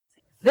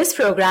This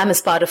program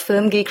is part of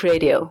Film Geek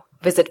Radio.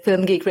 Visit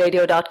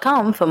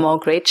filmgeekradio.com for more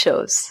great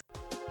shows.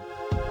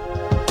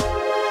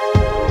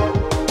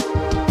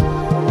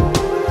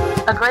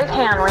 A great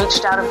hand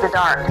reached out of the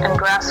dark and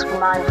grasped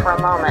mine for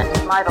a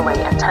moment, mightily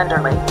and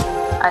tenderly.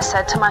 I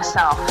said to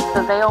myself,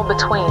 the veil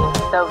between,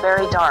 though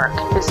very dark,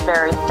 is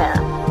very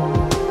thin.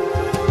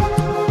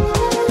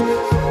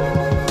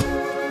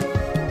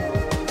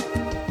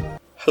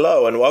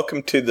 Hello and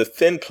welcome to The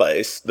Thin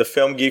Place, the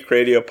Film Geek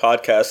Radio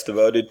podcast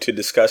devoted to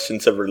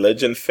discussions of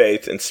religion,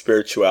 faith, and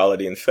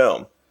spirituality in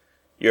film.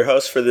 Your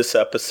hosts for this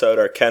episode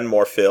are Ken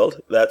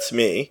Moorfield, that's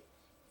me,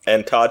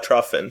 and Todd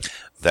Truffin.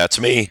 That's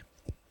me.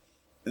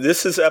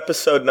 This is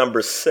episode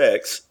number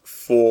 6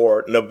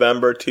 for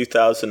November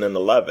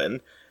 2011,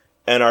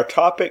 and our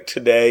topic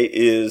today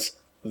is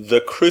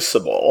The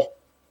Crucible,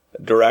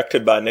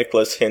 directed by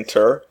Nicholas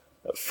Hinter,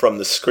 from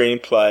the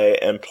screenplay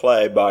and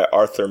play by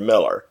Arthur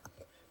Miller.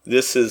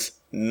 This is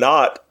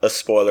not a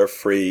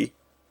spoiler-free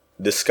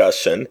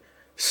discussion,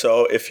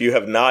 so if you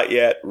have not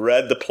yet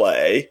read the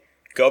play,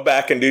 go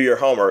back and do your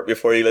homework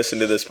before you listen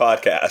to this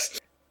podcast.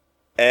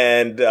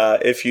 And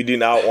if you do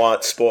not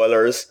want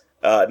spoilers,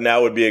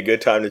 now would be a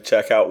good time to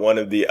check out one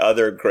of the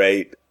other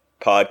great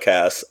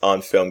podcasts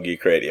on Film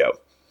Geek Radio.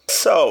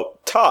 So,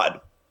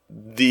 Todd,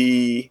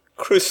 The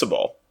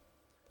Crucible.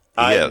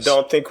 Yes. I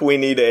don't think we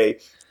need a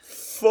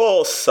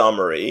full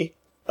summary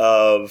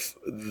of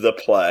the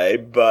play,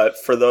 but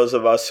for those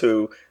of us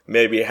who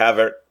maybe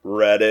haven't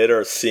read it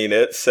or seen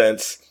it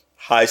since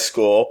high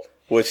school,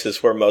 which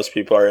is where most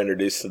people are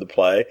introduced to the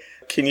play,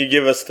 can you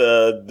give us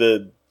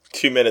the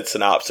 2-minute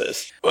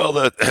synopsis? Well,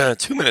 the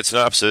 2-minute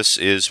synopsis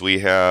is we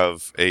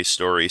have a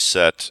story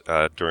set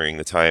during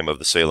the time of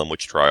the Salem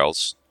witch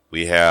trials.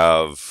 We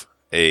have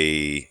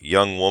a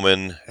young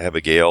woman,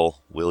 Abigail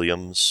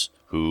Williams,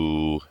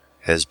 who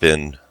has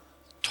been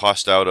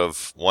tossed out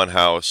of one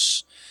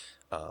house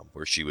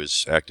where she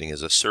was acting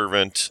as a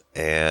servant,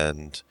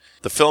 and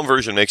the film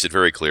version makes it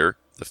very clear.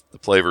 The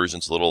play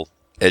version's a little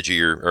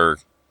edgier or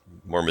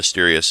more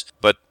mysterious,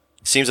 but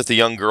it seems that the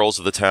young girls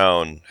of the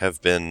town have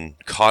been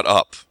caught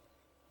up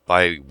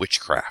by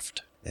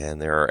witchcraft,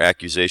 and there are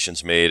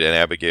accusations made, and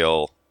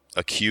Abigail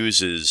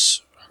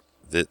accuses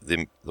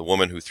the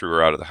woman who threw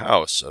her out of the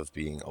house of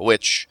being a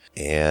witch,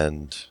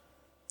 and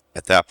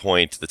at that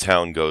point the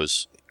town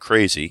goes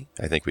crazy,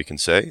 I think we can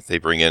say. They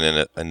bring in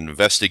an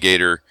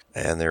investigator,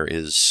 and there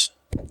is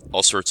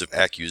all sorts of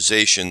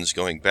accusations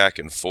going back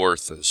and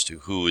forth as to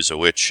who is a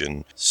witch,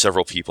 and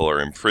several people are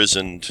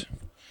imprisoned,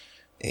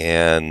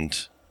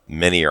 and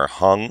many are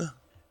hung.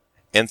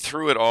 And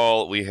through it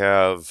all, we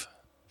have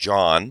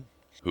John,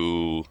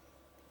 who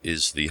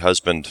is the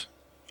husband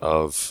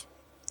of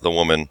the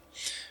woman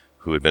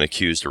who had been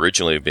accused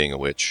originally of being a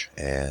witch,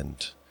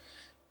 and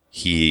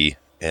he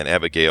and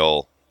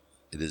Abigail,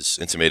 it is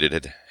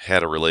intimated,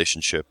 had a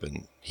relationship,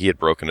 and he had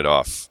broken it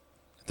off.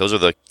 Those are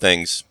the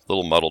things, a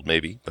little muddled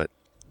maybe, but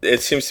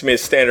it seems to me a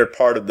standard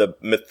part of the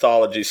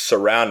mythology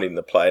surrounding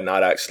the play,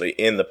 not actually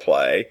in the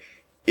play,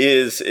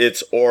 is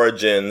its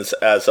origins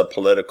as a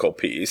political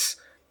piece.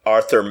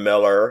 Arthur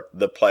Miller,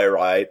 the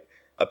playwright,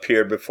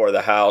 appeared before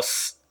the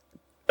House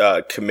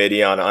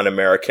Committee on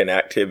Un-American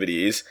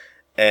Activities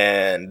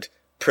and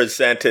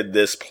presented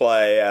this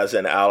play as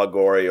an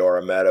allegory or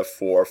a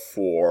metaphor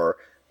for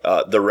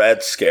the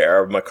Red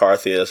Scare of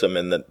McCarthyism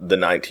in the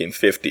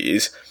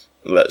 1950s.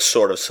 That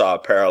sort of saw a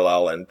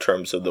parallel in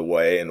terms of the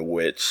way in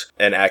which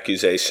an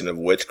accusation of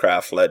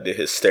witchcraft led to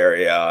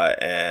hysteria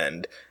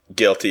and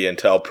guilty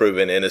until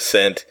proven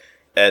innocent,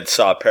 and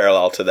saw a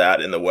parallel to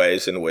that in the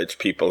ways in which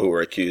people who were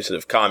accused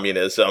of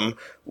communism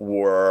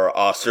were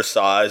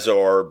ostracized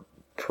or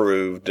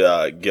proved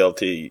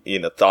guilty,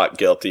 thought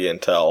guilty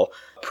until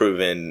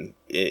proven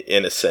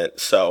innocent.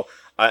 So,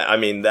 I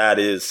mean, that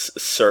is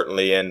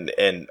certainly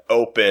an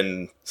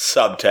open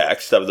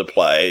subtext of the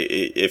play,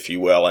 if you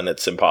will, and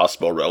it's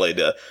impossible really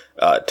to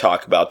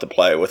talk about the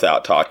play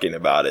without talking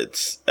about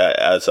it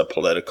as a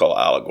political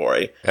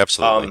allegory.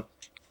 Absolutely.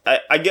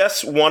 I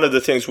guess one of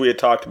the things we had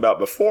talked about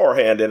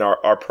beforehand in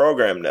our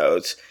program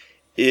notes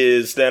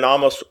is then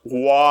almost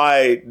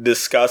why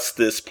discuss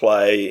this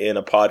play in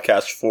a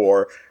podcast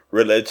for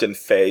religion,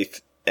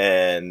 faith,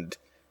 and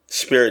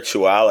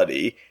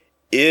spirituality.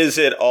 Is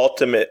it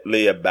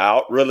ultimately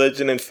about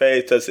religion and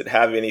faith? Does it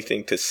have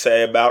anything to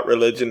say about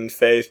religion and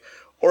faith?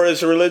 Or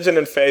is religion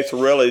and faith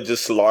really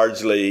just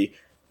largely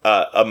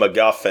a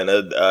MacGuffin,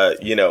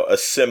 a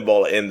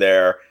symbol in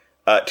there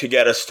to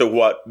get us to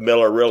what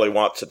Miller really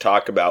wants to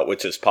talk about,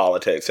 which is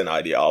politics and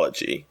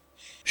ideology?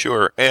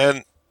 Sure.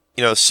 And,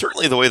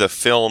 certainly the way the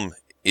film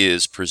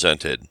is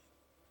presented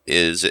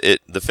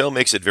the film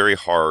makes it very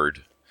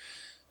hard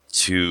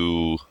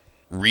to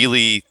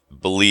really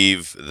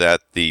believe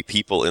that the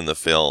people in the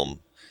film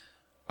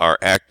are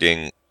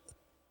acting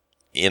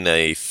in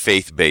a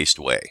faith-based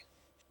way.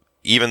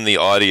 Even the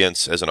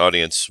audience, as an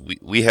audience,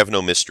 we have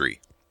no mystery.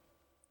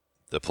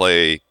 The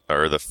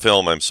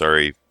film,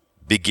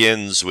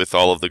 begins with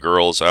all of the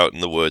girls out in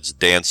the woods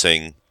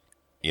dancing,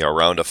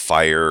 around a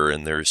fire,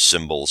 and there's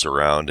symbols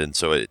around, and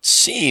so it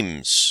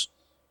seems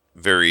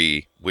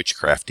very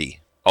witchcrafty.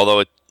 Although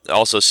it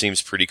also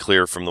seems pretty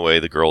clear from the way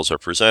the girls are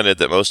presented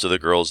that most of the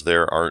girls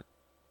there aren't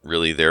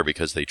really there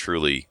because they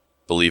truly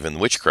believe in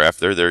witchcraft.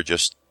 They're there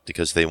just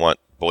because they want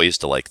boys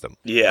to like them.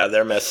 Yeah,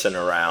 they're messing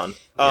around.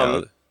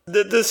 Yeah.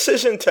 The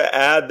decision to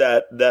add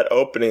that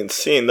opening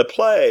scene, the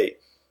play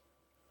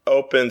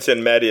opens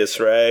in medias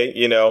res,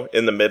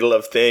 in the middle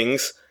of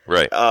things.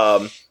 Right.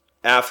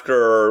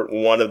 After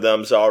one of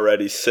them's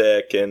already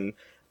sick, and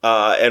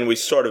we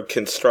sort of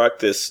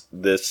construct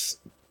this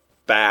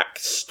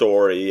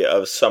backstory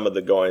of some of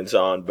the goings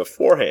on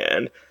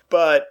beforehand.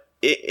 But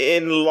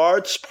in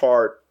large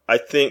part, I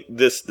think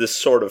this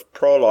sort of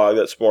prologue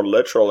that's more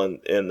literal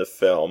in the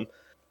film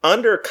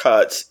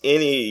undercuts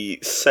any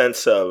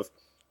sense of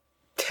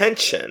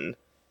tension,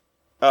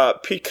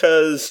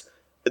 because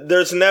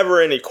there's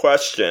never any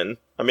question.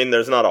 I mean,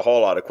 there's not a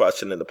whole lot of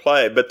question in the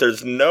play, but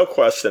there's no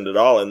question at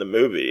all in the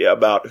movie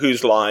about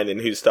who's lying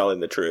and who's telling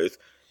the truth,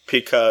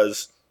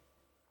 because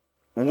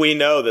we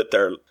know that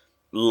they're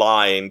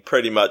lying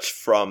pretty much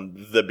from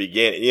the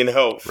beginning,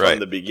 Right.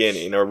 the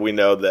beginning, or we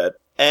know that.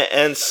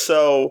 And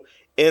so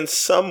in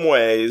some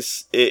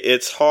ways,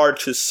 it's hard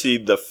to see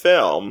the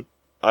film,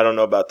 I don't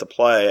know about the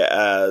play,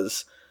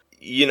 as,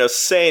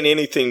 saying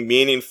anything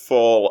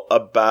meaningful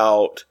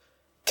about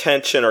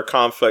tension or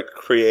conflict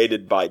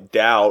created by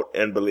doubt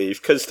and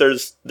belief, because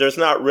there's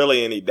not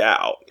really any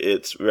doubt.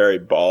 It's very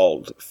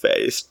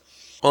bald-faced.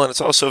 Well, and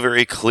it's also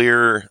very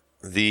clear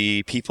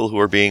the people who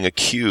are being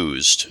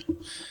accused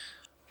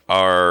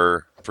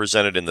are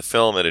presented in the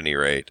film, at any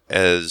rate,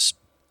 as,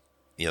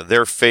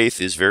 their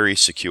faith is very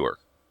secure.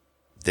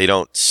 They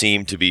don't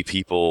seem to be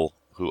people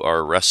who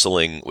are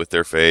wrestling with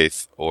their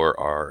faith or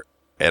are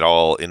at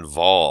all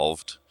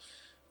involved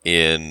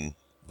in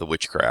the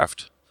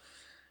witchcraft.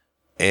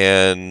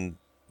 And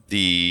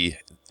the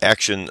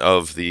action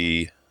of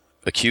the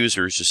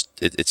accusers just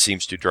it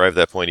seems to drive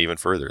that point even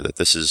further, that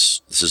this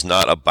is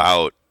not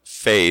about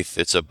faith,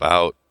 it's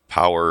about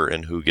power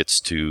and who gets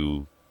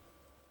to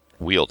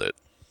wield it.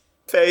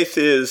 Faith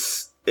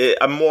is,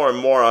 more and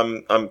more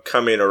I'm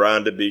coming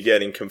around to be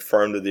getting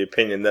confirmed with the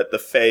opinion that the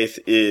faith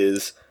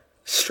is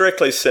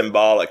strictly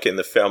symbolic in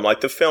the film.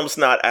 Like, the film's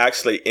not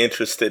actually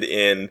interested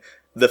in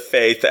the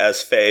faith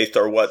as faith,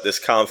 or what this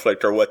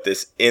conflict or what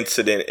this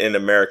incident in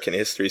American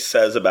history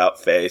says about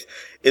faith.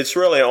 It's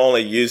really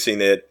only using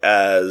it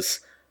as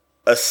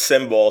a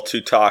symbol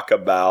to talk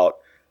about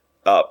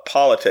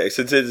politics.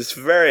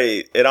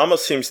 It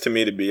almost seems to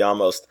me to be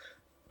almost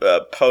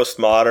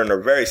postmodern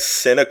or very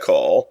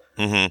cynical,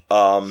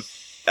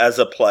 as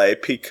a play,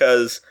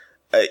 because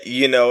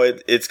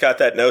it's got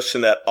that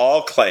notion that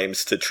all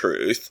claims to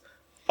truth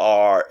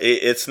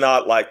it's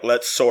not like,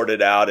 let's sort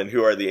it out and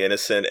who are the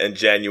innocent and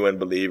genuine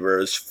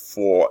believers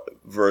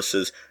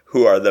versus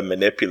who are the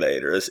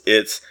manipulators.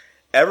 It's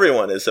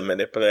everyone is a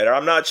manipulator.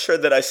 I'm not sure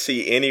that I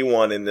see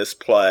anyone in this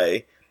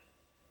play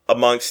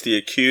amongst the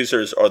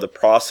accusers or the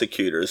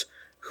prosecutors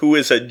who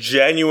is a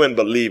genuine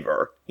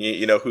believer,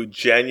 who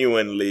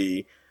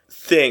genuinely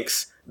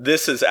thinks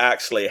this is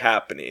actually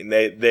happening.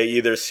 They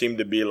either seem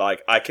to be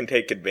like, I can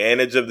take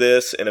advantage of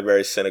this in a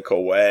very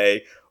cynical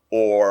way,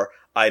 or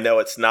I know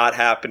it's not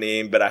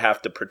happening, but I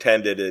have to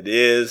pretend that it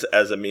is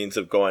as a means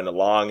of going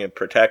along and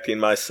protecting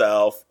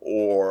myself,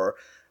 or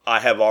I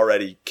have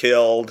already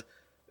killed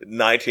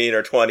 19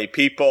 or 20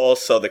 people,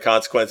 so the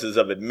consequences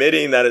of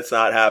admitting that it's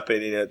not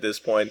happening at this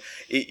point,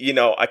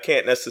 I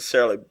can't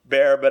necessarily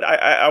bear, but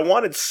I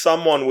wanted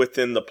someone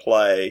within the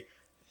play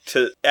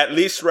to at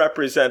least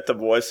represent the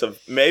voice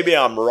of, maybe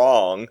I'm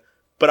wrong,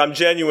 but I'm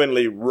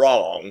genuinely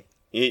wrong.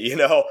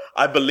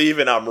 I believe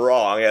and I'm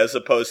wrong, as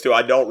opposed to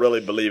I don't really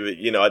believe it.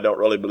 I don't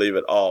really believe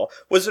it all.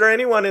 Was there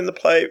anyone in the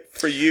play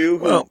for you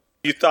who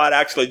you thought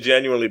actually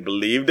genuinely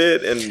believed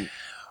it?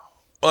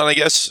 Well, I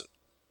guess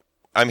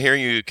I'm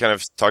hearing you kind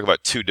of talk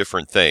about two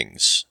different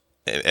things.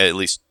 At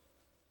least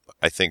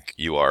I think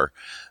you are.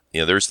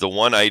 There's the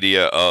one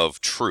idea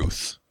of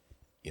truth,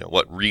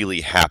 what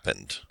really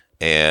happened,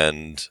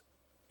 and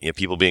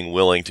people being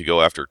willing to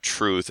go after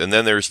truth. And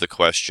then there's the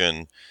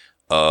question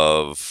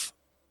of,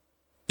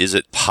 is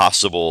it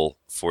possible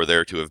for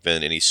there to have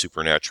been any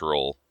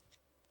supernatural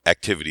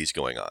activities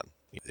going on?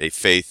 A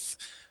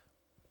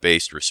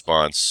faith-based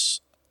response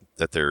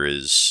that there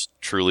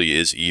truly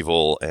is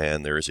evil,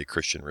 and there is a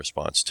Christian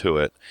response to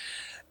it.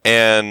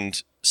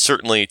 And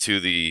certainly to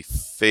the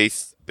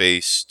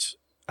faith-based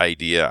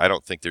idea, I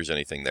don't think there's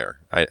anything there.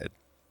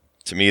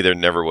 To me, there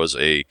never was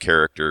a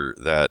character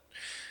that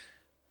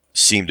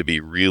seemed to be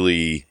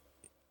really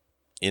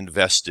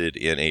invested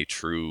in a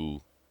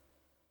true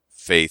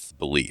faith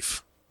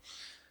belief.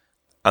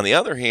 On the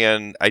other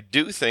hand, I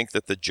do think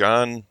that the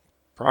John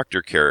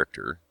Proctor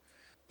character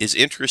is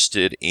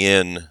interested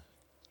in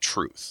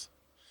truth.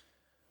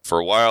 For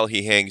a while,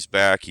 he hangs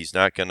back. He's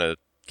not going to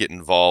get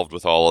involved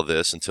with all of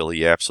this until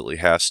he absolutely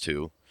has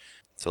to,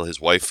 until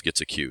his wife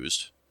gets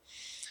accused.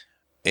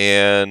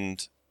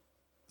 And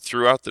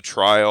throughout the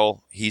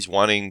trial, he's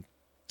wanting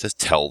to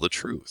tell the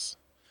truth.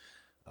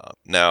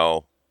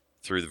 Now,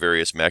 through the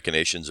various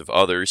machinations of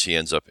others, he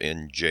ends up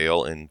in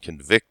jail and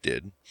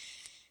convicted.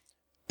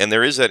 And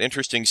there is that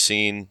interesting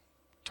scene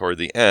toward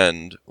the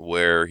end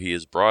where he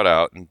is brought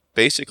out and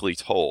basically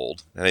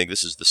told, I think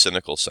this is the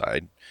cynical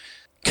side,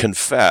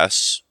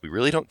 confess. We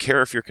really don't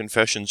care if your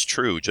confession's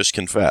true. Just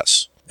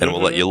confess, and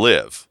we'll let you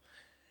live.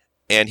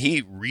 And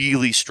he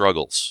really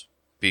struggles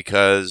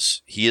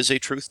because he is a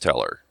truth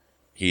teller.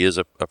 He is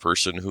a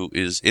person who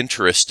is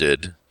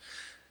interested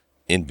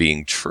in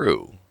being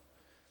true.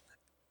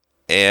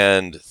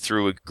 And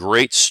through a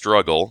great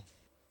struggle,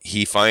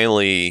 he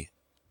finally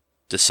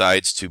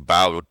decides to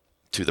bow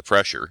to the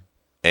pressure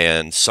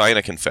and sign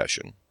a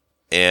confession.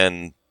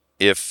 And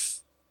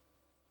if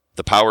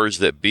the powers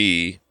that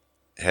be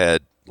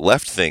had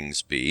left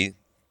things be,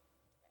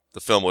 the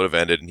film would have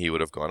ended and he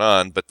would have gone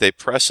on, but they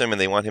press him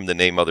and they want him to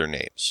name other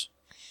names.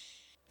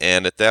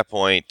 And at that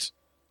point,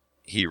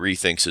 he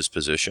rethinks his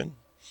position.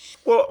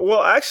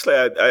 Well, actually,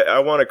 I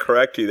want to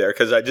correct you there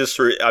because I just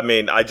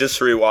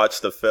rewatched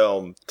the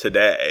film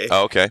today.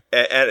 Oh, okay.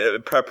 And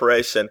in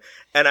preparation,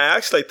 and I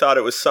actually thought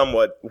it was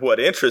somewhat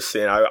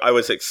interesting. I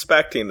was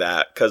expecting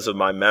that because of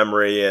my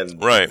memory and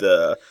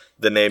the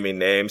naming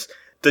names.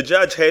 The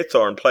Judge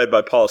Haythorne, played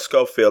by Paul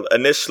Scofield,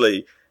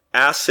 initially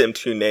asked him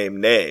to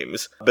name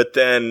names, but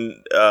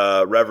then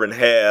Reverend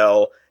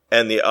Hale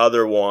and the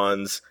other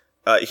ones,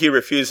 he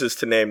refuses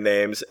to name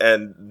names,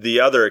 and the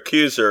other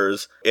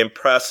accusers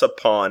impress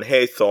upon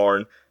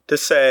Haythorne to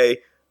say,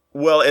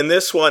 well, in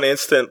this one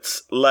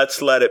instance,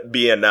 let's let it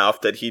be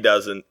enough that he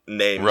doesn't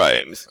name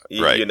names.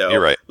 Right.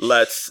 You're right.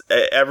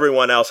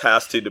 Everyone else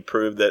has to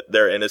prove that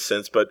they're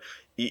innocent, but,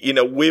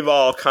 we've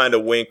all kind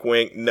of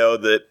wink, know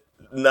that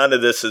none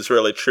of this is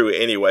really true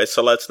anyway,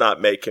 so let's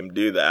not make him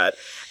do that.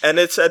 And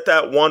it's at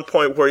that one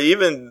point where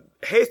even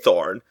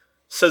Haythorne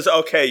says,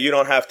 okay, you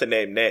don't have to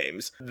name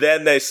names.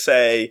 Then they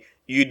say,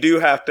 you do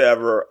have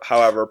to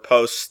however,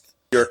 post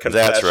your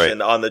confession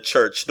on the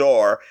church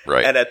door.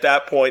 Right. And at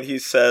that point he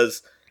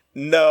says,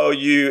 no,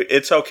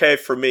 it's okay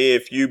for me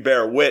if you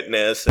bear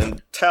witness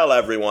and tell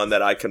everyone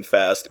that I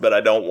confessed, but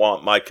I don't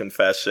want my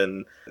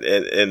confession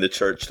in the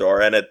church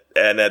door. And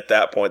at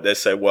that point they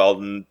say,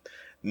 well,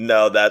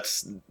 no,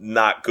 that's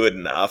not good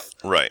enough.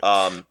 Right.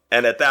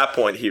 And at that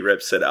point he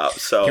rips it up.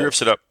 So he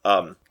rips it up.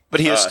 But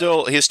he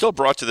is still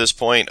brought to this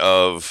point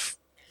of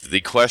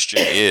the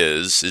question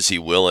is he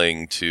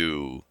willing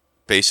to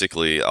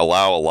basically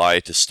allow a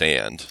lie to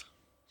stand?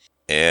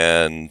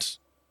 And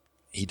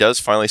he does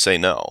finally say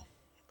no.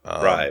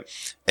 Right.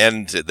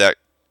 And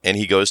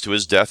he goes to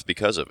his death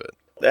because of it.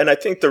 And I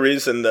think the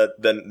reason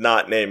that the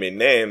not naming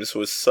names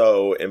was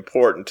so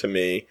important to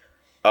me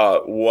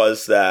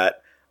was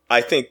that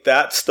I think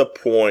that's the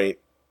point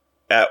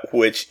at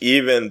which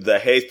even the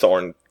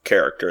Haythorne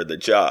character, the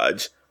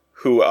judge,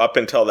 who up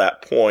until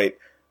that point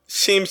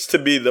seems to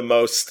be the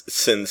most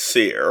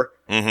sincere,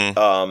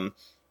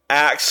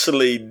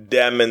 actually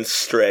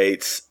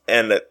demonstrates,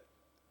 and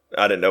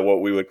I don't know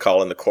what we would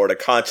call in the court, a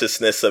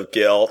consciousness of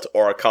guilt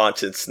or a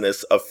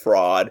consciousness of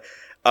fraud,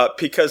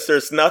 because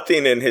there's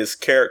nothing in his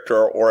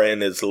character or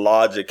in his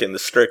logic in the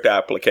strict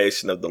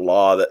application of the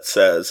law that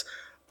says,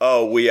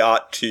 oh, we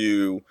ought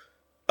to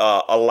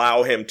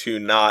allow him to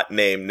not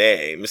name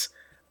names.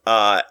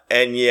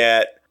 And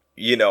yet,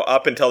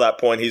 up until that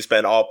point, he's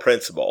been all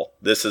principle.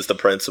 This is the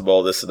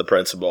principle. This is the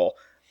principle.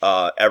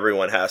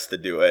 Everyone has to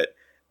do it.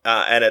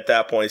 And at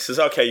that point, he says,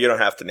 okay, you don't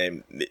have to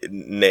name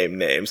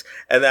names.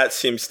 And that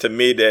seems to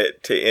me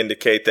to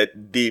indicate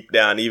that deep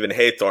down, even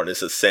Haythorne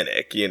is a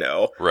cynic,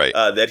 right.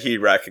 That he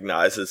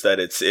recognizes that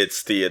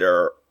it's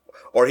theater,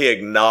 or he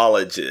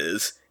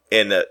acknowledges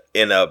in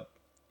a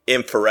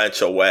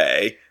inferential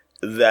way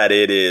that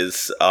it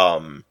is,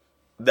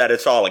 that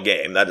it's all a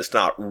game, that it's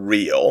not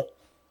real.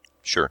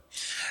 Sure.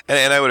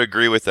 And I would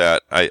agree with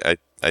that. I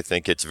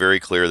think it's very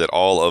clear that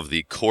all of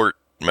the court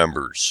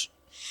members,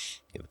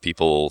 the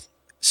people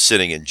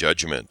sitting in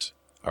judgment,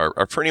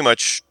 are pretty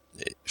much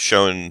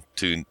shown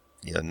to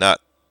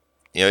not,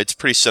 it's a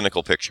pretty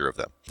cynical picture of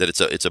them. That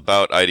it's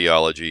about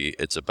ideology,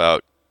 it's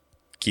about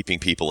keeping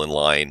people in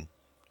line,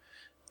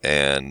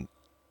 and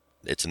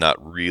it's not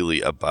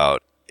really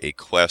about a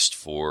quest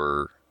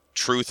for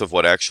truth of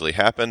what actually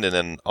happened, and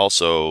then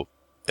also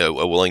a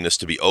willingness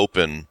to be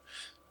open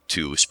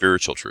to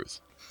spiritual truth.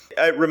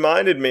 It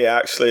reminded me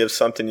actually of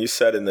something you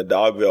said in the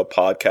Dogville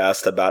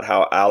podcast about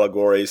how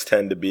allegories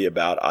tend to be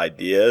about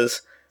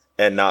ideas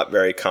and not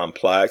very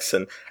complex.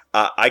 And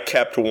I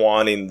kept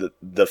wanting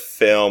the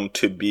film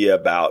to be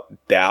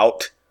about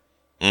doubt.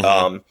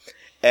 But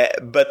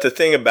the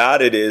thing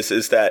about it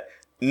is that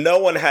no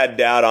one had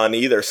doubt on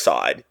either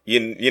side.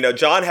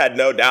 John had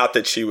no doubt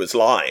that she was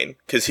lying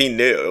because he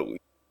knew.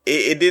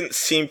 It didn't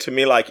seem to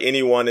me like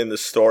anyone in the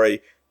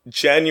story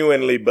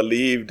genuinely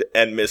believed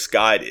and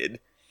misguided.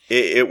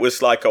 It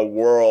was like a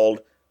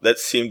world that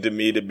seemed to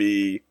me to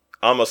be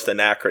almost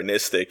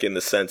anachronistic in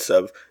the sense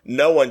of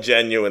no one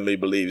genuinely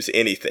believes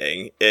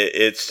anything.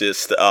 It's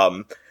just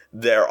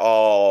they're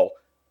all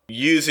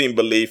using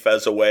belief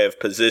as a way of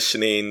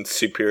positioning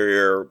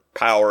superior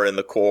power in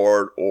the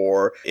court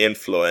or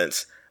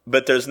influence.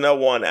 But there's no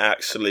one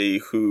actually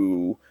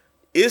who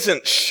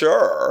isn't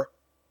sure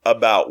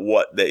about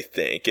what they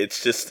think.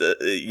 It's just,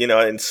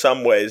 in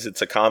some ways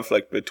it's a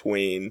conflict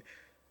between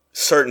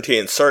certainty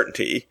and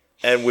certainty,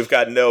 and we've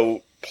got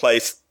no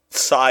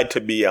side to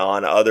be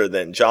on other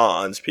than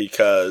John's,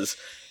 because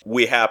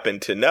we happen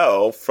to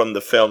know from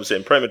the film's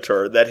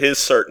imprimatur that his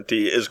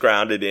certainty is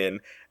grounded in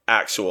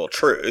actual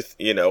truth,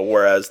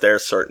 whereas their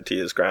certainty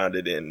is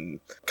grounded in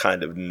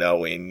kind of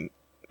knowing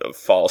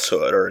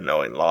falsehood or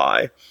knowing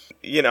lie.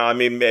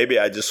 Maybe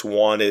I just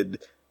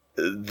wanted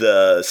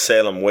the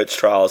Salem witch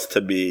trials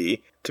to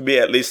be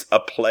at least a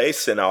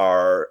place in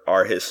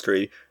our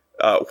history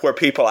where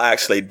people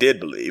actually did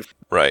believe.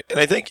 Right. And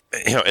I think,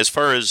 as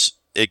far as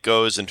it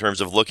goes in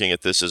terms of looking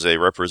at this as a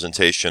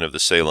representation of the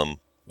Salem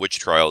witch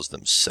trials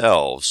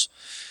themselves,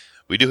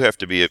 we do have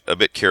to be a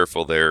bit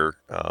careful there.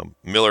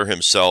 Miller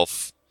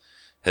himself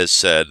has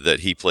said that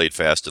he played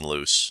fast and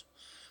loose.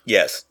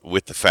 Yes.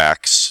 With the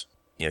facts.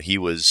 He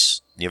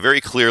was very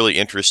clearly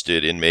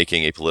interested in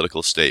making a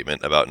political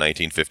statement about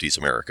 1950s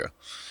America.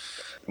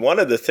 One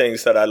of the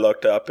things that I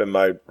looked up in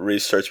my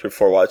research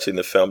before watching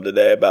the film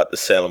today about the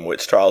Salem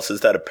witch trials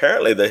is that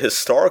apparently the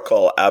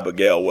historical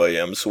Abigail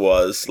Williams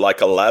was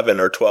like 11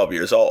 or 12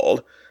 years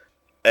old,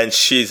 and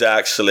she's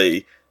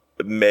actually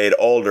made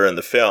older in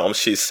the film.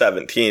 She's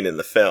 17 in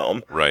the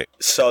film. Right.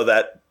 So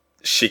that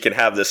she can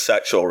have this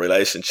sexual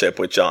relationship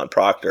with John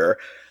Proctor,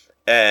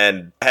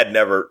 and had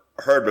never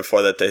heard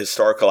before that the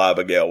historical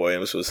Abigail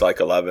Williams was like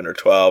 11 or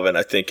 12. And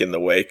I think in the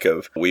wake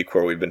of a week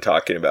where we've been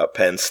talking about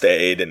Penn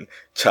State and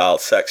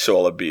child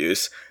sexual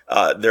abuse,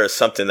 there's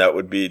something that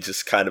would be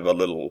just kind of a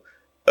little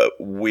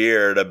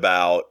weird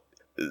about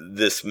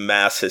this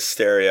mass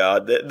hysteria.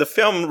 The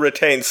film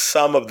retains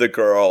some of the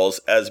girls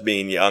as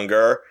being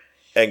younger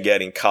and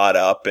getting caught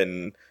up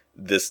in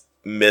this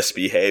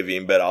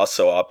misbehaving, but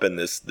also up in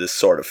this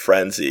sort of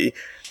frenzy.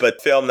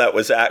 But film that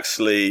was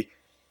actually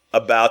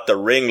about the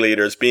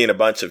ringleaders being a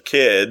bunch of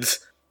kids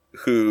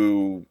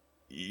who,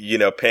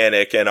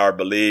 panic and are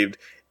believed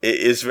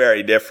is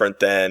very different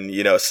than,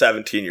 a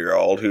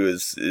 17-year-old who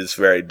is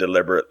very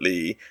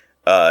deliberately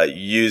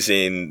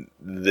using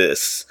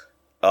this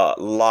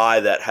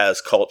lie that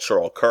has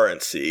cultural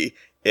currency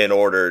in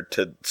order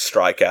to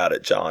strike out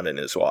at John and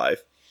his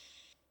wife.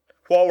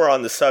 While we're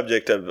on the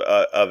subject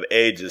of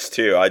ages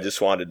too, I just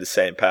wanted to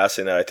say in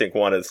passing that I think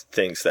one of the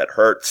things that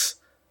hurts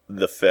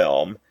the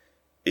film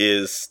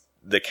is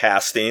the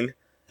casting.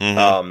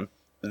 Mm-hmm.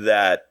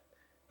 That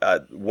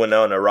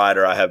Winona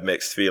Ryder I have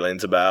mixed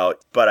feelings about,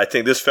 but I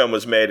think this film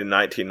was made in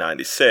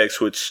 1996,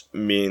 which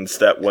means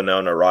that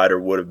Winona Ryder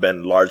would have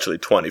been largely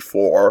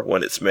 24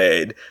 when it's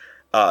made.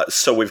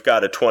 So we've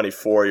got a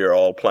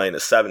 24-year-old playing a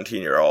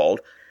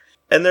 17-year-old.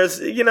 And there's,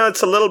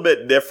 it's a little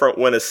bit different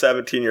when a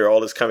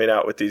 17-year-old is coming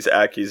out with these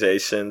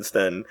accusations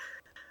than,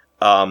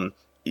 undercuts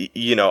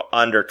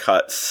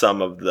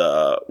some of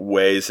the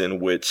ways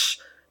in which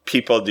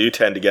people do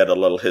tend to get a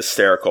little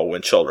hysterical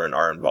when children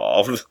are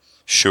involved.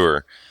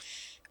 Sure.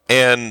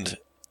 And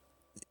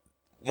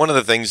one of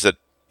the things that,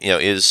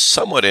 is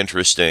somewhat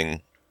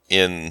interesting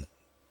in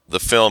the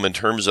film in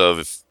terms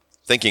of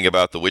thinking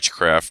about the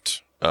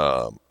witchcraft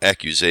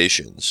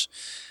accusations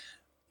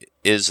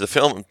is the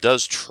film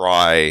does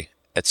try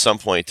at some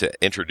point to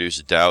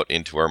introduce doubt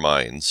into our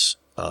minds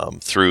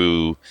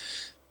through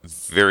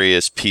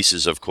various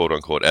pieces of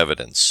quote-unquote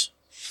evidence.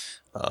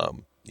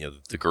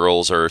 The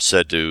girls are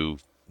said to,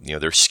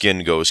 their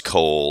skin goes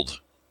cold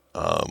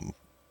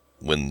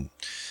when,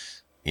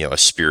 a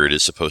spirit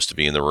is supposed to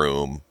be in the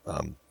room.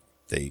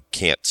 They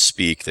can't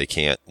speak, they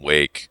can't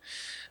wake.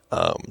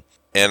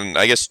 And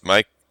I guess,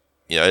 Mike,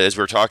 as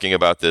we're talking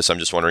about this, I'm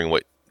just wondering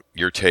what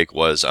your take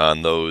was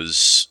on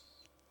those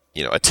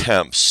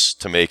attempts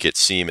to make it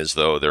seem as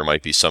though there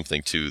might be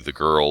something to the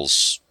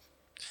girls'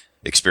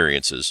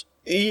 experiences.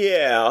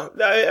 Yeah,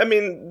 I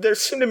mean, there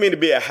seemed to me to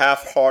be a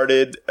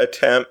half-hearted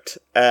attempt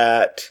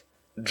at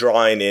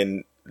drawing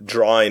in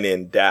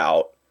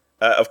doubt.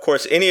 Of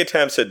course, any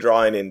attempts at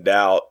drawing in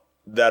doubt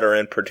that are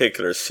in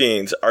particular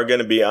scenes are going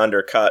to be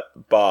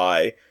undercut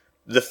by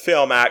the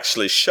film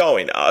actually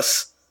showing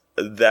us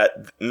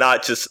that,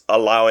 not just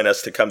allowing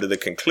us to come to the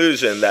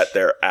conclusion that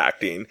they're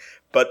acting,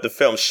 but the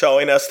film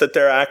showing us that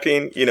they're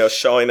acting,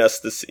 showing us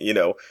this,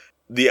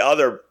 the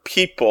other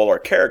people or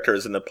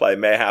characters in the play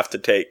may have to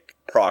take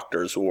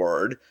Proctor's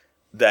word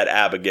that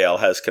Abigail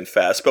has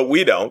confessed, but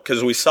we don't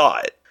because we saw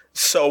it.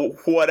 So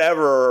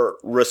whatever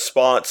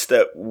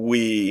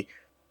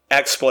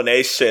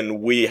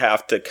explanation we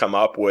have to come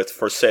up with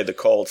for, say, the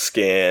cold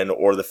skin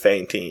or the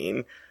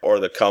fainting or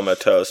the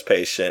comatose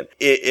patient,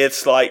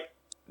 it's like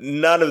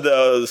none of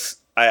those,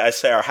 I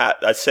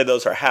say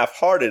those are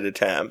half-hearted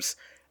attempts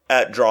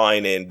at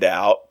drawing in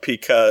doubt,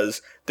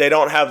 because they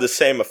don't have the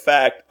same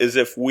effect as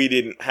if we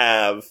didn't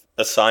have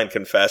a signed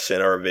confession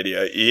or a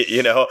video,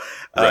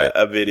 Right.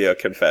 A video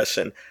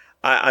confession.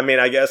 I mean,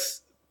 I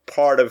guess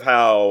part of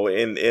how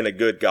in a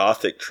good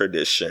Gothic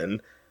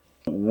tradition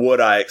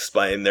would I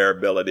explain their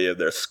ability of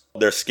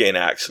their skin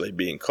actually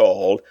being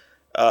cold,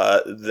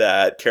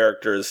 that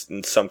characters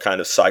in some kind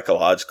of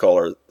psychological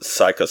or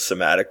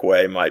psychosomatic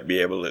way might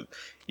be able to,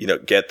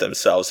 get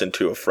themselves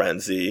into a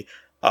frenzy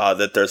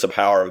that there's a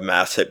power of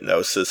mass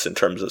hypnosis in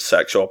terms of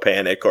sexual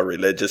panic or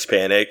religious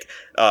panic,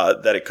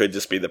 that it could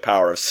just be the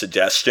power of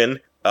suggestion.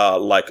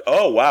 Like,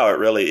 oh, wow, it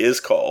really is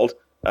cold.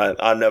 I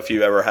don't know if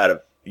you ever had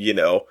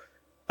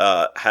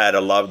had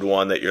a loved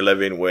one that you're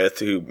living with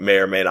who may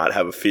or may not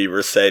have a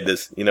fever say,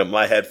 does,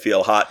 my head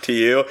feel hot to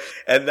you?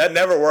 And that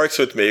never works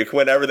with me.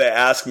 Whenever they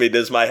ask me,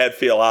 does my head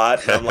feel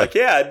hot? And I'm like,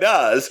 yeah, it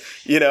does.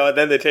 And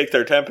then they take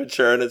their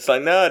temperature and it's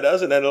like, no, it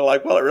doesn't. And they're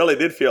like, well, it really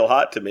did feel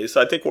hot to me.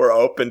 So I think we're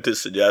open to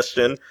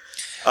suggestion.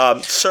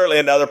 Certainly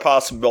another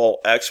possible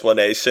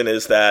explanation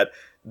is that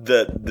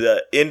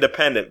the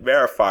independent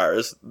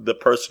verifiers, the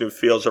person who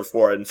feels her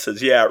forehead and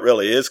says, yeah, it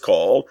really is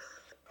cold,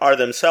 are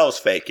themselves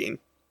faking.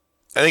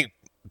 I think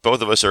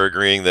both of us are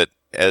agreeing that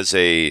as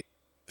a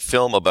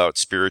film about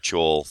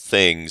spiritual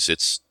things,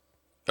 it's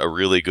a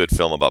really good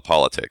film about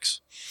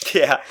politics.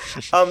 Yeah.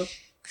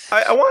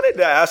 I wanted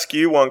to ask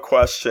you one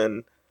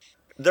question.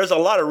 There's a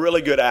lot of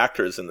really good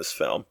actors in this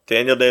film.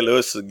 Daniel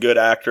Day-Lewis is a good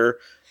actor.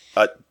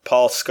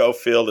 Paul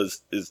Scofield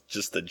is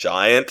just a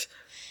giant.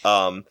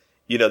 There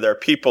are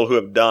people who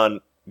have done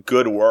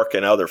good work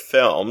in other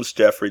films.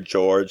 Jeffrey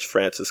George,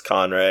 Francis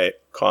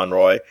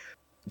Conroy.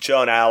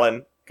 Joan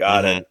Allen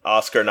got an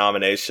Oscar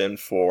nomination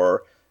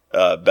for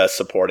Best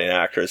Supporting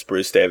Actress,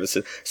 Bruce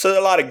Davison. So there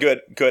are a lot of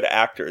good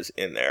actors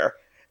in there.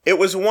 It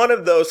was one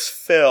of those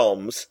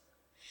films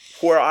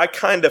where I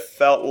kind of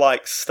felt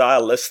like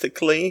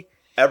stylistically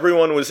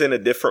everyone was in a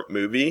different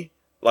movie.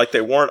 Like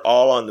they weren't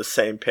all on the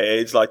same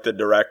page. Like the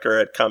director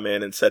had come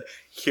in and said,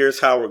 here's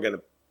how we're going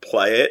to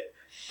play it.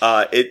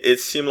 It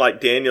seemed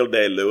like Daniel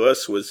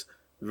Day-Lewis was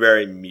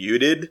very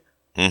muted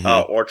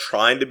or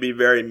trying to be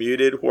very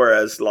muted,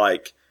 whereas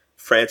like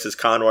Francis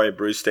Conroy and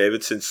Bruce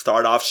Davidson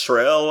start off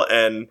shrill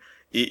and,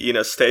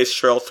 stay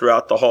shrill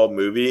throughout the whole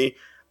movie.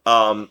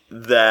 The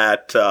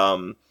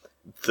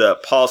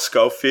Paul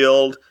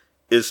Scofield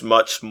is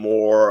much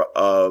more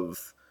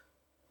of,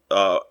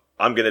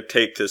 I'm going to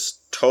take this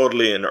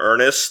totally in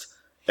earnest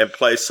and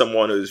play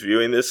someone who's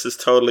viewing this as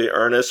totally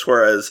earnest.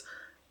 Whereas,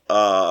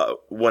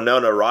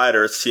 Winona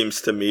Ryder seems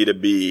to me to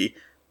be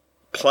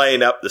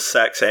playing up the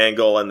sex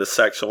angle and the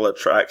sexual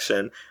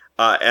attraction,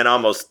 and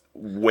almost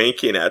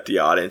winking at the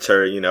audience.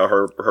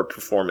 Her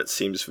performance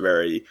seems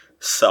very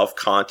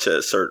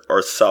self-conscious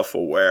or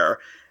self-aware.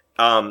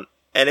 And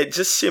it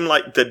just seemed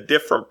like the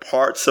different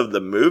parts of the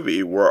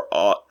movie were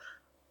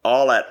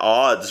all at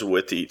odds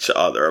with each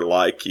other.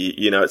 Like,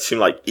 it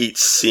seemed like each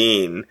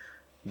scene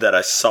that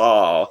I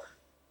saw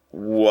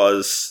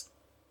was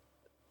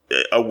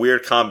a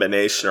weird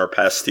combination or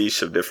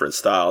pastiche of different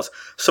styles.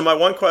 So my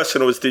one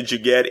question was, did you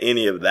get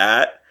any of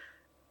that?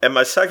 And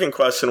my second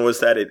question was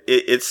that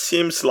it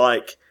seems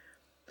like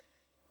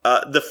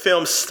the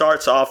film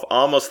starts off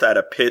almost at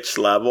a pitch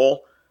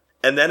level,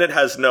 and then it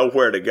has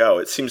nowhere to go.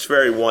 It seems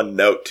very one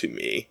note to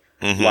me.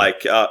 Mm-hmm.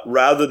 Like,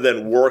 rather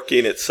than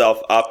working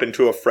itself up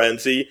into a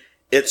frenzy,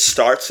 it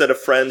starts at a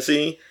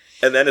frenzy,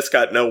 and then it's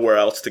got nowhere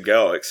else to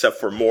go except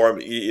for more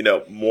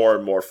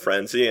and more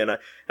frenzy. And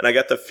I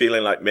got the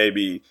feeling like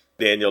maybe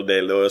Daniel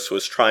Day-Lewis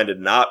was trying to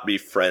not be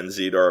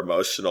frenzied or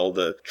emotional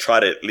to try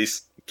to at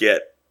least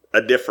get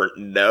a different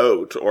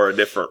note or a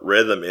different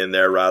rhythm in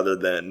there rather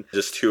than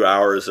just 2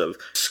 hours of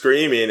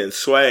screaming and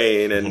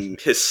swaying and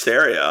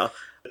hysteria.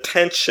 The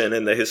tension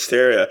and the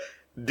hysteria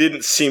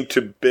didn't seem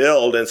to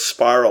build and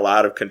spiral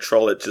out of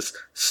control. It just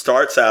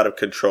starts out of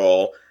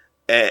control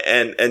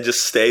and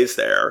just stays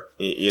there.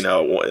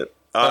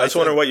 I was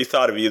wondering what you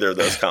thought of either of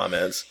those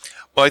comments.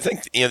 Well, I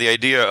think the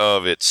idea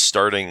of it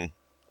starting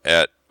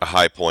at a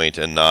high point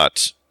and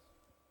not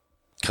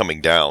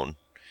coming down.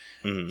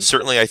 Mm-hmm.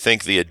 Certainly, I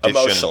think the addition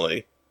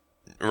emotionally.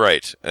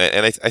 Right.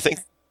 And I think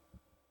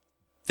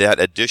that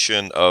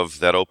addition of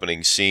that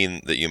opening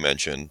scene that you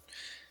mentioned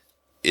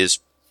is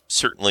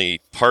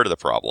certainly part of the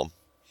problem,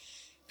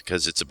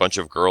 because it's a bunch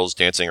of girls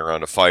dancing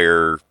around a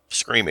fire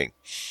screaming.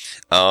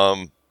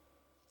 And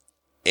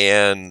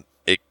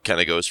it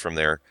kind of goes from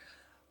there.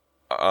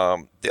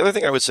 The other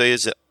thing I would say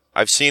is that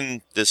I've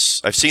seen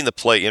the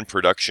play in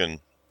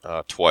production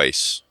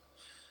twice,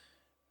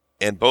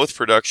 and both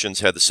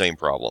productions had the same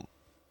problem.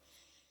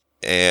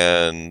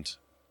 And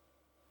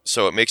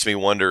so it makes me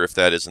wonder if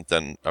that isn't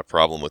then a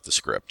problem with the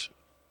script.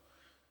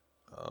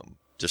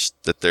 Just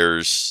that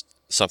there's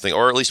something,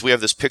 or at least we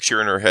have this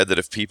picture in our head that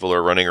if people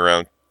are running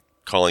around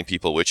calling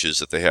people witches,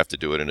 that they have to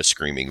do it in a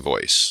screaming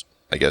voice,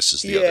 I guess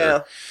is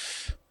the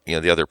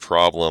other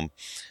problem.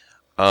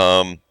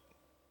 I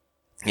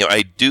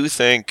do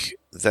think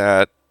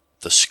that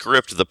the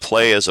script, the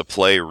play as a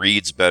play,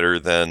 reads better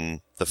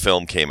than the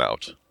film came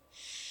out.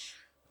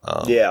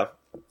 But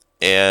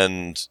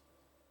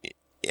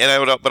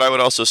I would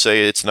also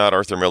say it's not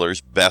Arthur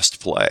Miller's best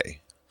play.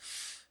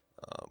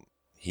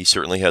 He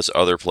certainly has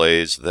other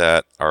plays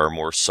that are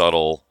more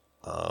subtle,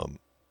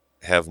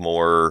 have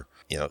more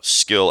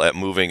skill at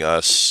moving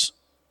us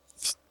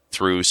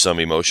through some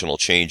emotional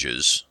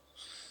changes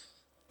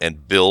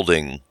and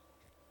building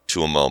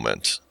to a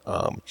moment.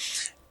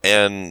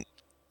 And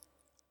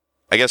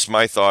I guess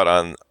my thought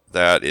on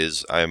that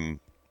is I'm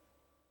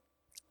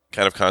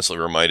kind of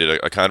constantly reminded,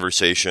 a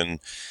conversation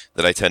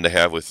that I tend to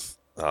have with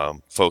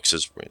folks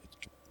is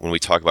when we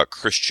talk about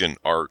Christian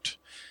art,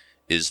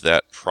 is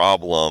that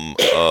problem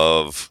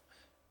of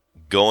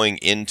going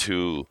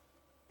into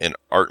an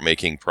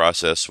art-making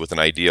process with an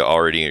idea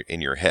already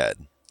in your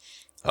head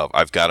of,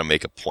 I've got to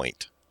make a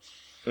point.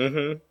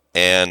 Mm-hmm.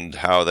 And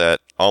how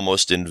that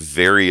almost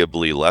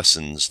invariably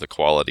lessens the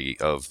quality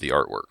of the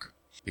artwork.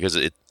 Because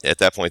at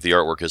that point, the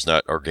artwork is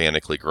not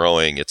organically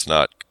growing. It's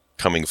not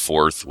coming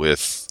forth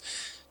with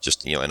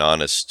just, an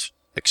honest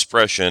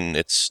expression.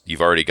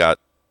 You've already got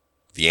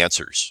the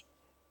answers.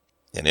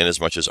 And in as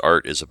much as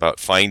art is about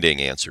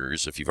finding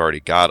answers, if you've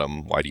already got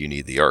them, why do you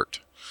need the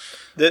art?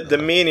 The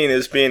meaning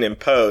is being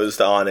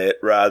imposed on it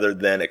rather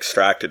than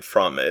extracted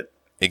from it.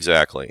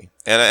 Exactly.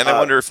 And I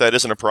wonder if that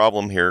isn't a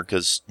problem here,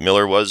 because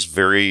Miller was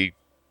very,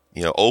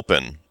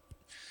 open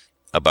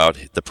about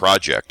the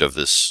project of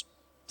this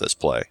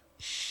play.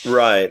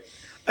 Right.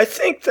 I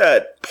think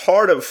that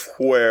part of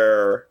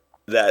where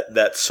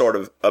that sort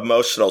of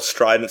emotional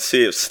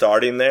stridency of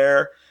starting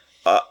there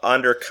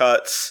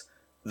undercuts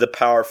the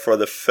power for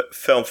the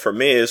film for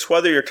me is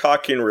whether you're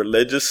talking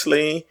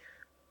religiously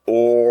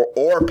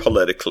or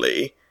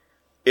politically.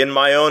 In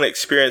my own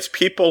experience,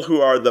 people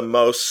who are the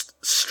most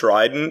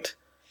strident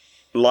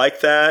like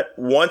that,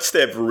 once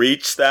they've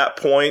reached that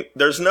point,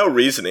 there's no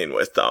reasoning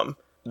with them.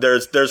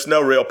 There's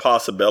no real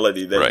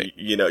possibility that right.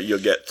 You'll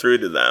get through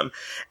to them.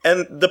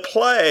 And the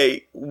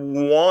play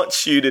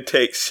wants you to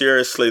take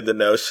seriously the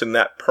notion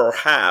that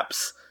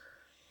perhaps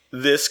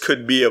this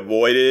could be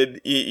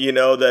avoided.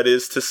 That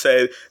is to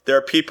say, there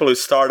are people who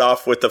start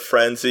off with a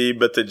frenzy,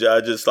 but the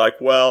judge is like,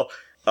 well,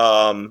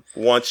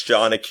 once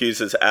John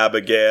accuses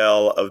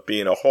Abigail of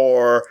being a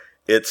whore,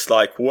 it's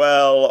like,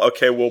 well,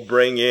 okay, we'll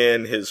bring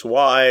in his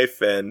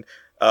wife, and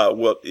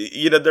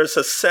there's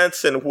a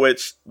sense in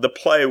which the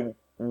play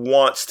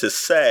wants to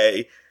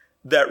say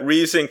that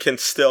reason can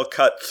still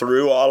cut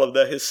through all of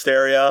the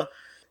hysteria,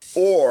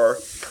 or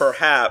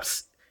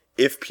perhaps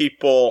if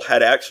people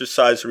had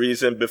exercised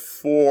reason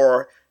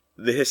before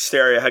the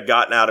hysteria had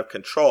gotten out of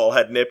control,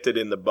 had nipped it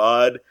in the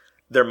bud,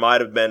 there might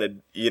have been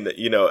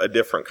a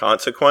different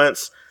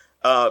consequence.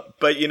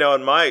 But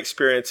in my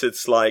experience,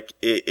 it's like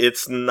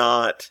it's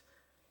not.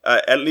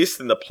 At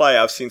least in the play,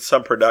 I've seen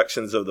some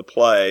productions of the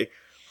play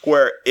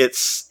where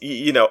it's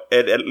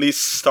it at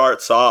least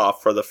starts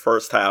off for the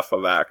first half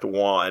of Act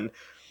 1,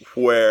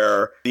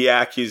 where the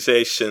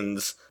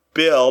accusations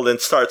build and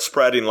start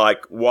spreading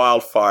like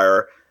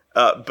wildfire.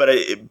 But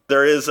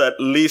there is at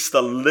least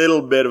a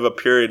little bit of a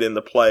period in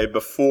the play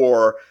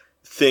before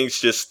things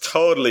just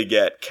totally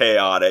get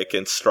chaotic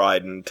and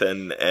strident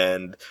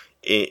and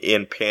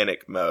in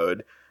panic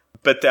mode.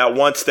 But that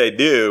once they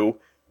do,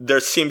 there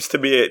seems to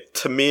be,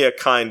 to me, a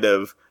kind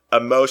of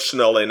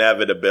emotional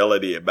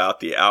inevitability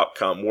about the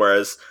outcome,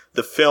 whereas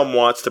the film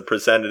wants to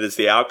present it as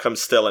the outcome's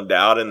still in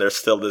doubt and there's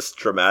still this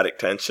dramatic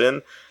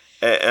tension.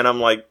 And I'm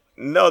like,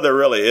 no, there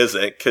really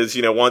isn't, because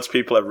once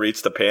people have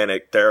reached the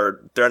panic, they're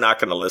not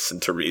going to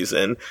listen to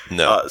reason.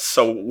 No.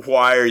 So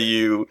why are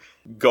you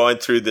going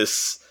through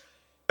this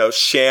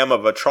sham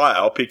of a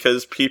trial?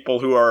 Because people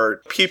who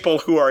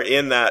are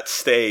in that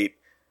state,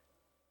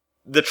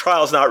 the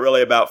trial's not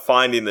really about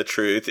finding the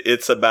truth.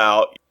 It's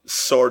about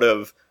sort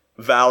of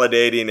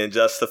validating and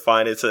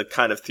justifying. It's a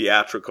kind of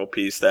theatrical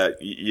piece that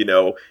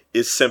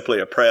is simply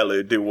a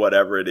prelude to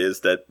whatever it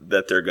is that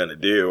they're going to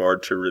do, or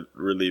to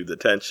relieve the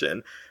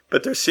tension.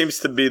 But there seems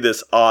to be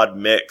this odd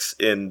mix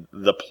in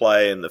the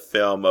play and the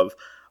film of,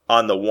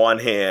 on the one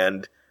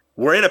hand,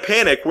 we're in a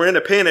panic,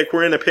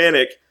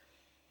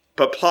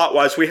 but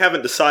plot-wise, we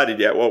haven't decided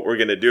yet what we're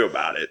going to do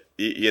about it,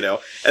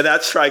 And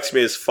that strikes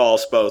me as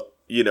false, both,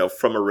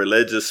 from a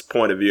religious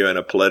point of view and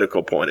a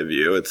political point of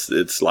view.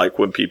 It's like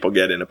when people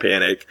get in a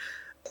panic,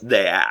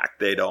 they act.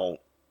 They don't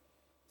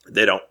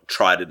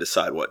try to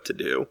decide what to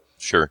do.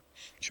 Sure.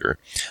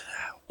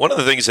 One of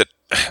the things that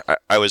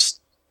I was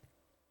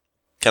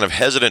kind of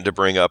hesitant to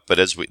bring up, but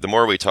the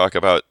more we talk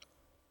about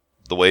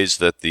the ways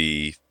that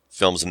the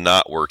film's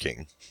not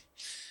working,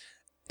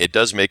 it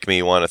does make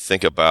me want to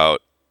think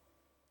about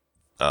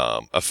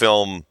a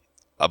film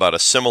about a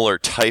similar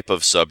type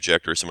of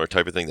subject or similar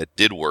type of thing that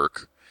did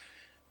work,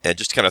 and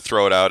just kind of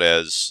throw it out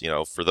as,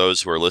 for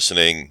those who are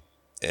listening,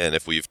 and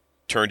if we've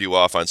turned you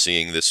off on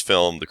seeing this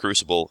film, The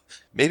Crucible,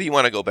 maybe you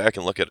want to go back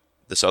and look at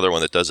this other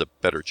one that does a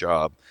better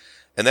job,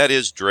 and that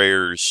is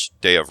Dreyer's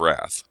Day of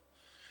Wrath.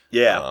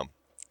 Yeah.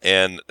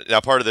 And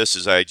now part of this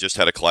is I just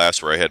had a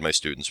class where I had my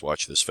students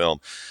watch this film.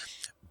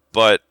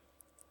 But,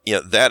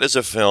 that is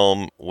a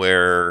film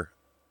where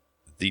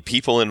the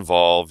people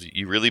involved,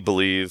 you really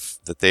believe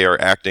that they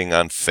are acting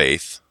on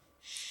faith.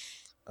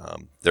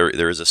 There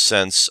is a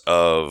sense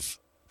of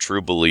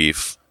true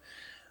belief,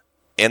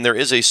 and there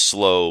is a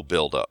slow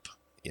build-up.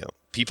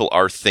 People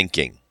are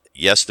thinking.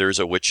 Yes, there's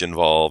a witch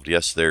involved.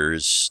 Yes,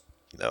 there's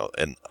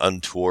an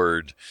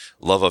untoward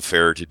love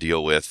affair to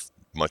deal with,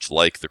 much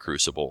like The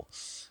Crucible.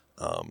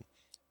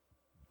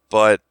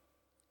 But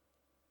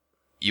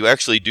you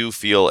actually do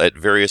feel at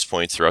various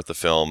points throughout the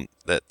film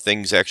that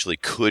things actually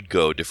could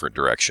go different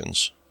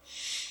directions.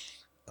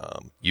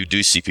 you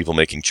do see people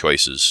making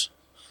choices.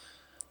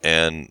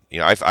 And,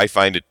 I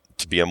find it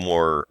to be a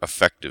more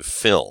effective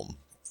film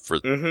for,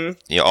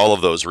 all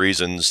of those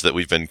reasons that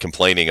we've been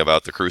complaining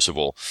about the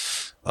Crucible.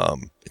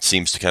 It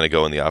seems to kind of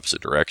go in the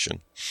opposite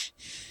direction.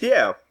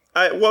 Yeah.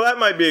 Well, that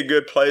might be a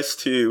good place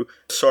to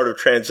sort of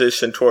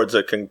transition towards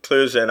a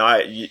conclusion.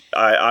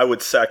 I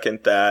would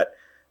second that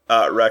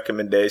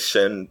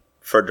recommendation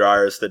for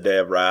Dreyer's The Day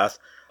of Wrath.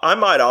 I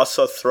might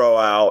also throw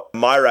out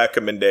my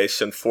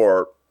recommendation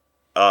for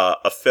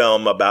a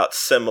film about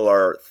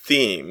similar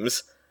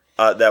themes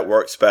that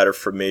works better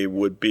for me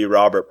would be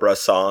Robert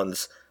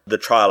Bresson's The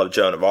Trial of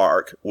Joan of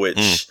Arc,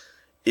 which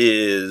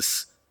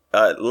is,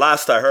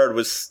 last I heard,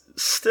 was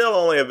still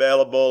only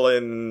available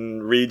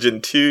in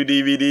Region 2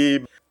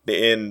 DVD.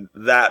 In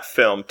that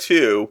film,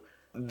 too,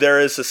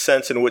 there is a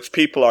sense in which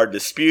people are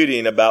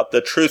disputing about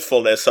the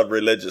truthfulness of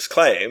religious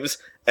claims,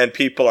 and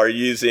people are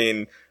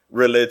using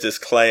religious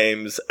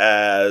claims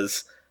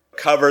as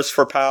covers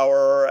for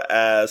power,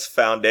 as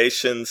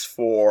foundations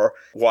for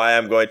why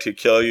I'm going to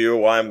kill you,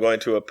 why I'm going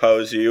to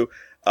oppose you,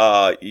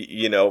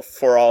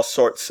 for all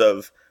sorts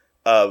of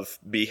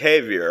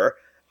behavior.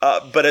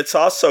 But it's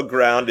also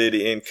grounded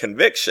in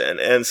conviction.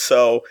 And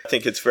so I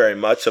think it's very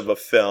much of a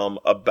film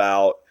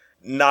about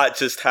not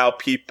just how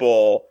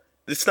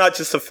it's not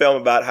just a film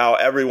about how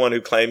everyone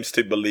who claims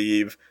to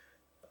believe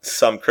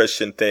some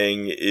Christian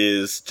thing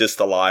is just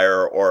a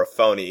liar or a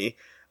phony,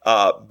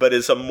 but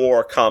is a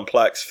more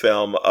complex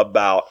film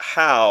about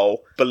how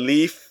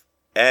belief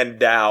and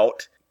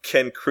doubt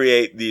can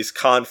create these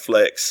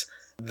conflicts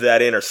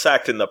that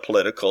intersect in the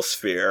political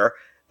sphere,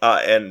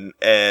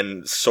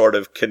 and sort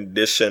of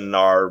condition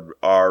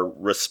our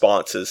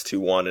responses to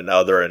one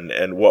another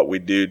and what we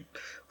do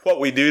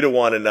to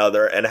one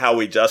another and how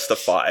we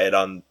justify it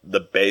on the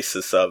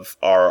basis of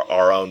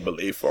our own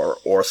belief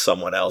or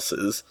someone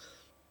else's.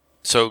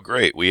 So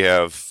great. We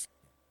have,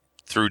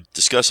 through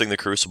discussing the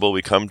Crucible,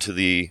 we come to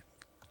the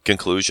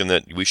conclusion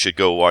that we should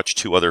go watch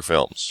two other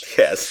films.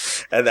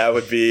 Yes, and that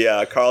would be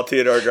Carl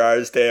Theodor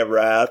Dreyer's Day of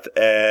Wrath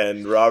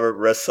and Robert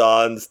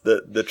Bresson's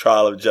The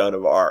Trial of Joan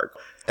of Arc.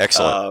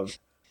 Excellent.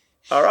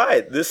 All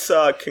right, this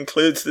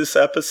concludes this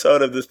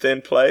episode of The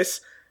Thin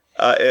Place.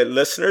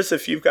 Listeners,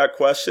 if you've got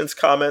questions,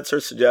 comments, or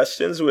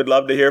suggestions, we'd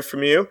love to hear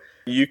from you.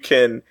 You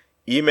can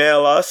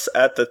email us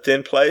at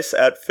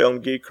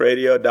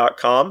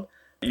thethinplace@filmgeekradio.com.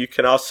 You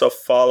can also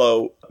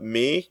follow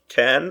me,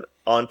 Ken,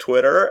 on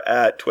Twitter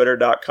at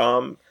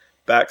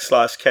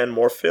twitter.com/Ken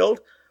Moorfield,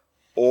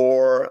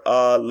 or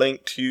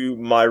link to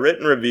my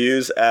written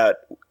reviews at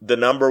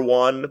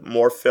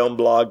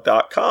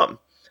the1morefilmblog.com.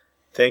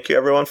 Thank you,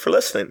 everyone, for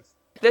listening.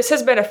 This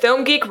has been a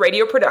Film Geek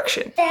Radio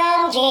production.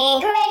 Film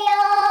Geek Radio.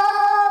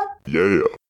 Yeah.